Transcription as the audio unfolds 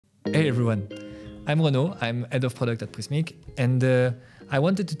Hey everyone, I'm Renaud, I'm head of product at Prismic, and I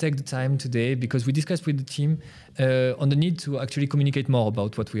wanted to take the time today because we discussed with the team on the need to actually communicate more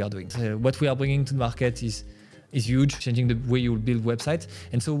about what we are doing. What we are bringing to the market is huge, changing the way you build websites,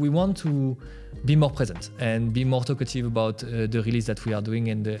 and so we want to be more present and be more talkative about the release that we are doing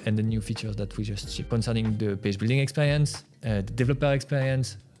and the new features that we just shipped concerning the page building experience, the developer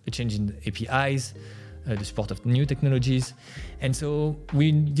experience, the change in APIs, the support of new technologies. And so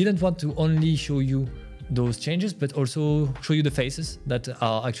we didn't want to only show you those changes, but also show you the faces that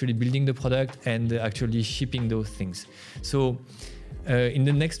are actually building the product and actually shipping those things. So in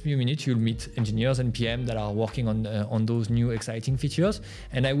the next few minutes, you'll meet engineers and PM that are working on those new exciting features.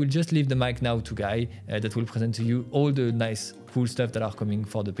 And I will just leave the mic now to Guy that will present to you all the nice, cool stuff that are coming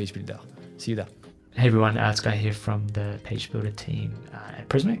for the page builder. See you there. Hey everyone, it's Guy here from the Page Builder team at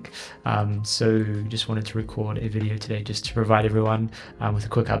Prismic. So just wanted to record a video today just to provide everyone with a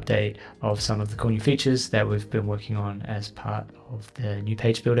quick update of some of the cool new features that we've been working on as part of the new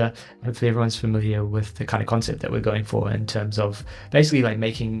Page Builder. Hopefully everyone's familiar with the kind of concept that we're going for in terms of basically like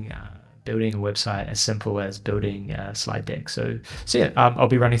making building a website as simple as building a slide deck. So yeah, I'll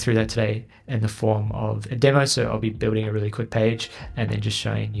be running through that today in the form of a demo. So I'll be building a really quick page and then just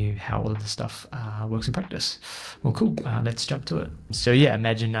showing you how all of the stuff works in practice. Well, cool. Let's jump to it. So yeah,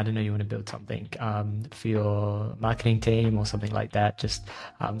 imagine, I don't know, you want to build something for your marketing team or something like that. Just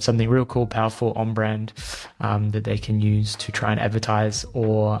something real cool, powerful, on brand that they can use to try and advertise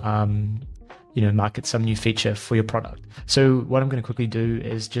or market some new feature for your product. So what I'm going to quickly do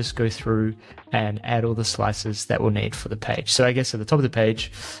is just go through and add all the slices that we'll need for the page. So I guess at the top of the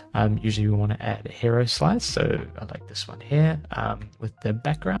page, usually we want to add a hero slice. So I like this one here with the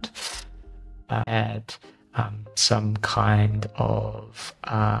background. Add some kind of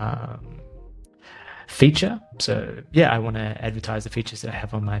feature. So yeah, I want to advertise the features that I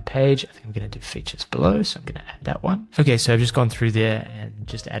have on my page. I think I'm going to do features below, so I'm going to add that one. Okay, so I've just gone through there and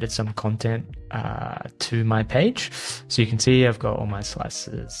just added some content to my page. So you can see I've got all my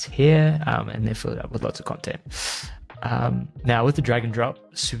slices here and they're filled up with lots of content. Now with the drag and drop,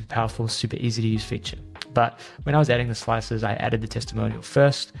 super powerful, super easy to use feature. But when I was adding the slices, I added the testimonial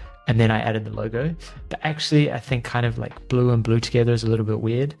first, and then I added the logo. But actually, I think kind of like blue and blue together is a little bit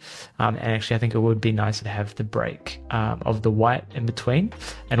weird. And actually, I think it would be nice to have the break of the white in between,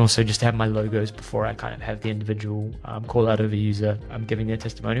 and also just to have my logos before I kind of have the individual call out of a user giving their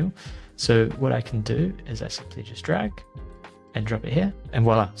testimonial. So what I can do is I simply just drag and drop it here, and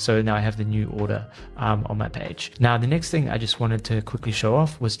voila. So now I have the new order on my page. Now, the next thing I just wanted to quickly show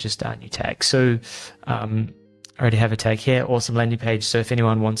off was just our new tag. So I already have a tag here, awesome landing page. So if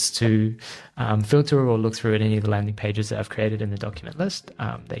anyone wants to filter or look through at any of the landing pages that I've created in the document list,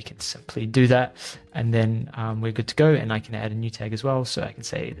 they can simply do that. And then we're good to go. And I can add a new tag as well. So I can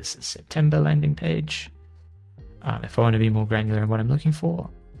say this is September landing page. If I want to be more granular in what I'm looking for,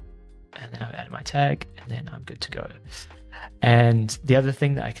 and then I've added my tag, and then I'm good to go. And the other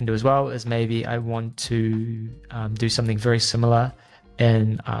thing that I can do as well is maybe I want to do something very similar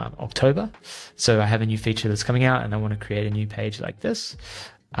in October. So I have a new feature that's coming out and I want to create a new page like this.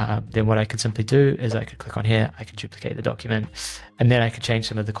 Then what I can simply do is I could click on here, I can duplicate the document, and then I could change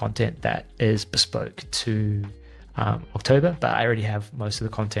some of the content that is bespoke to October, but I already have most of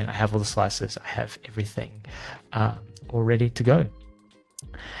the content. I have all the slices, I have everything all ready to go.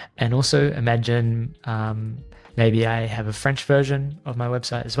 And also imagine maybe I have a French version of my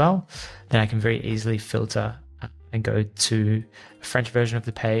website as well. Then I can very easily filter and go to a French version of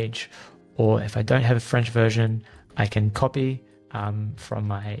the page. Or if I don't have a French version, I can copy from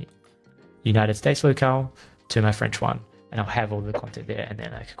my United States locale to my French one, and I'll have all the content there. And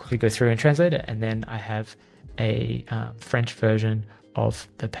then I can quickly go through and translate it. And then I have a French version of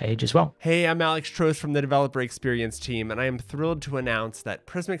the page as well. Hey, I'm Alex Trost from the Developer Experience team, and I am thrilled to announce that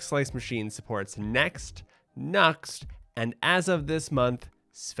Prismic Slice Machine supports Next, Nuxt, and as of this month,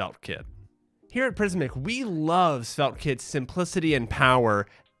 SvelteKit. Here at Prismic, we love SvelteKit's simplicity and power,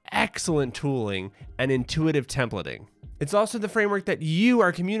 excellent tooling, and intuitive templating. It's also the framework that you,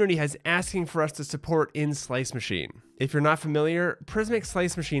 our community, has asking for us to support in Slice Machine. If you're not familiar, Prismic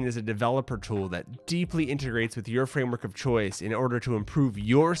Slice Machine is a developer tool that deeply integrates with your framework of choice in order to improve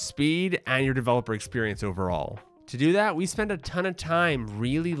your speed and your developer experience overall. To do that, we spend a ton of time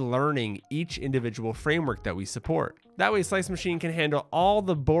really learning each individual framework that we support. That way, Slice Machine can handle all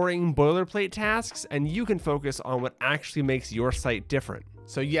the boring boilerplate tasks, and you can focus on what actually makes your site different.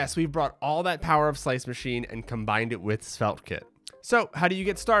 So yes, we've brought all that power of Slice Machine and combined it with SvelteKit. So how do you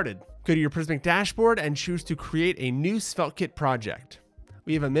get started? Go to your Prismic dashboard and choose to create a new SvelteKit project.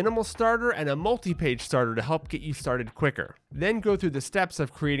 We have a minimal starter and a multi-page starter to help get you started quicker. Then go through the steps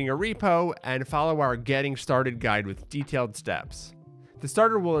of creating a repo and follow our Getting Started guide with detailed steps. The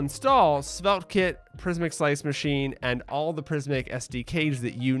starter will install SvelteKit, Prismic Slice Machine, and all the Prismic SDKs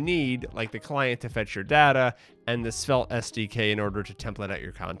that you need, like the client to fetch your data and the Svelte SDK in order to template out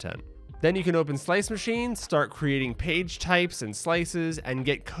your content. Then you can open Slice Machine, start creating page types and slices, and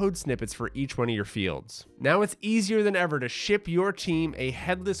get code snippets for each one of your fields. Now it's easier than ever to ship your team a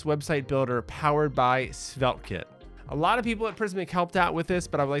headless website builder powered by SvelteKit. A lot of people at Prismic helped out with this,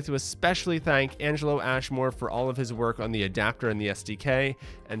 but I would like to especially thank Angelo Ashmore for all of his work on the adapter and the SDK,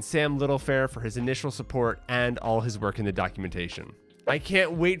 and Sam Littlefair for his initial support and all his work in the documentation. I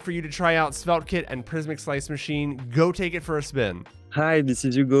can't wait for you to try out SvelteKit and Prismic Slice Machine. Go take it for a spin. Hi, this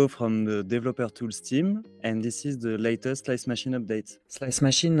is Hugo from the Developer Tools team, and this is the latest Slice Machine update. Slice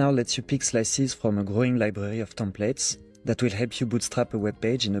Machine now lets you pick slices from a growing library of templates that will help you bootstrap a web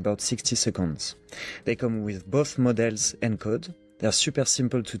page in about 60 seconds. They come with both models and code. They're super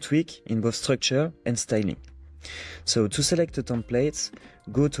simple to tweak in both structure and styling. So to select a template,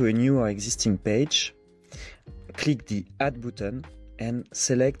 go to a new or existing page, click the Add button, and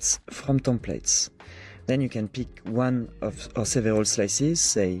select from templates. Then you can pick one or several slices,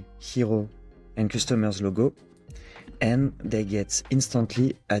 say hero and customer's logo, and they get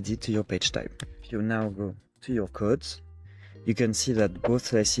instantly added to your page type. If you now go to your codes, you can see that both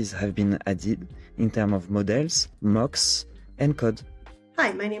slices have been added in terms of models, mocks, and code.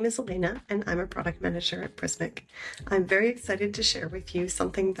 Hi, my name is Elena, and I'm a product manager at Prismic. I'm very excited to share with you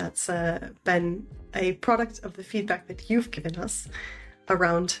something that's been a product of the feedback that you've given us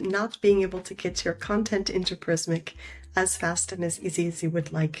around not being able to get your content into Prismic as fast and as easy as you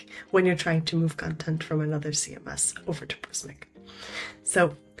would like when you're trying to move content from another CMS over to Prismic.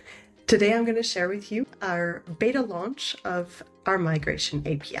 So today I'm going to share with you our beta launch of our Migration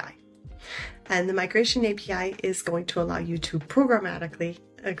API. And the Migration API is going to allow you to programmatically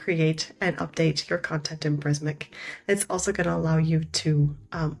create and update your content in Prismic. It's also going to allow you to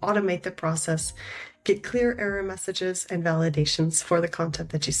automate the process, get clear error messages and validations for the content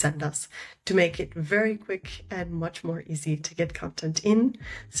that you send us to make it very quick and much more easy to get content in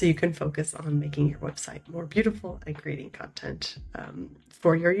so you can focus on making your website more beautiful and creating content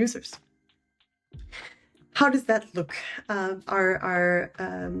for your users. How does that look? I've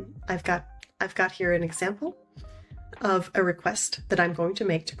got here an example of a request that I'm going to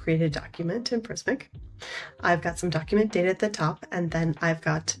make to create a document in Prismic. I've got some document data at the top, and then I've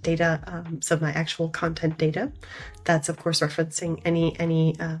got data, so my actual content data. That's of course referencing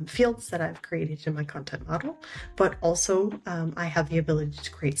any fields that I've created in my content model, but also I have the ability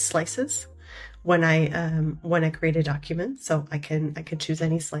to create slices when I create a document. So I can choose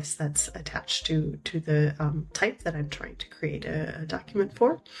any slice that's attached to the type that I'm trying to create a document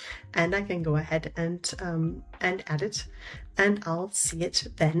for, and I can go ahead and add it, and I'll see it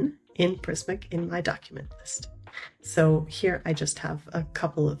then in Prismic in my document list. So here I just have a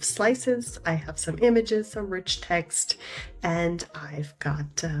couple of slices. I have some images, some rich text, and I've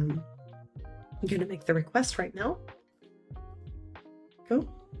got. I'm going to make the request right now. Go.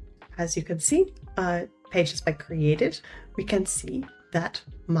 As you can see, page has been created. We can see that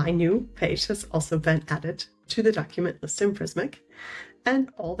my new page has also been added to the document list in Prismic, and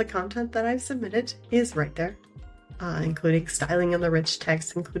all the content that I've submitted is right there, including styling and the rich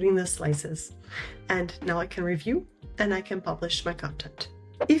text, including the slices. And now I can review and I can publish my content.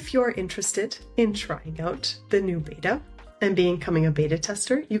 If you're interested in trying out the new beta and becoming a beta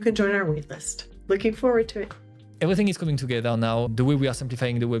tester, you can join our waitlist. Looking forward to it. Everything is coming together now. The way we are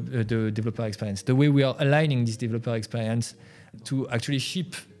simplifying the developer experience, the way we are aligning this developer experience to actually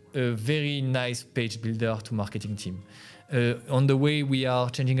ship a very nice page builder to marketing team. On the way we are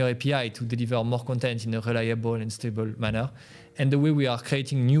changing our API to deliver more content in a reliable and stable manner, and the way we are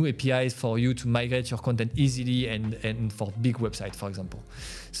creating new APIs for you to migrate your content easily and for big websites, for example.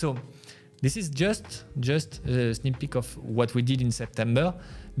 So this is just a sneak peek of what we did in September.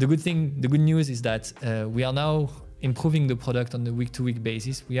 The good news is that we are now improving the product on a week-to-week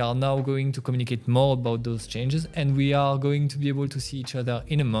basis. We are now going to communicate more about those changes, and we are going to be able to see each other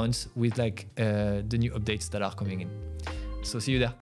in a month with the new updates that are coming in. So see you there.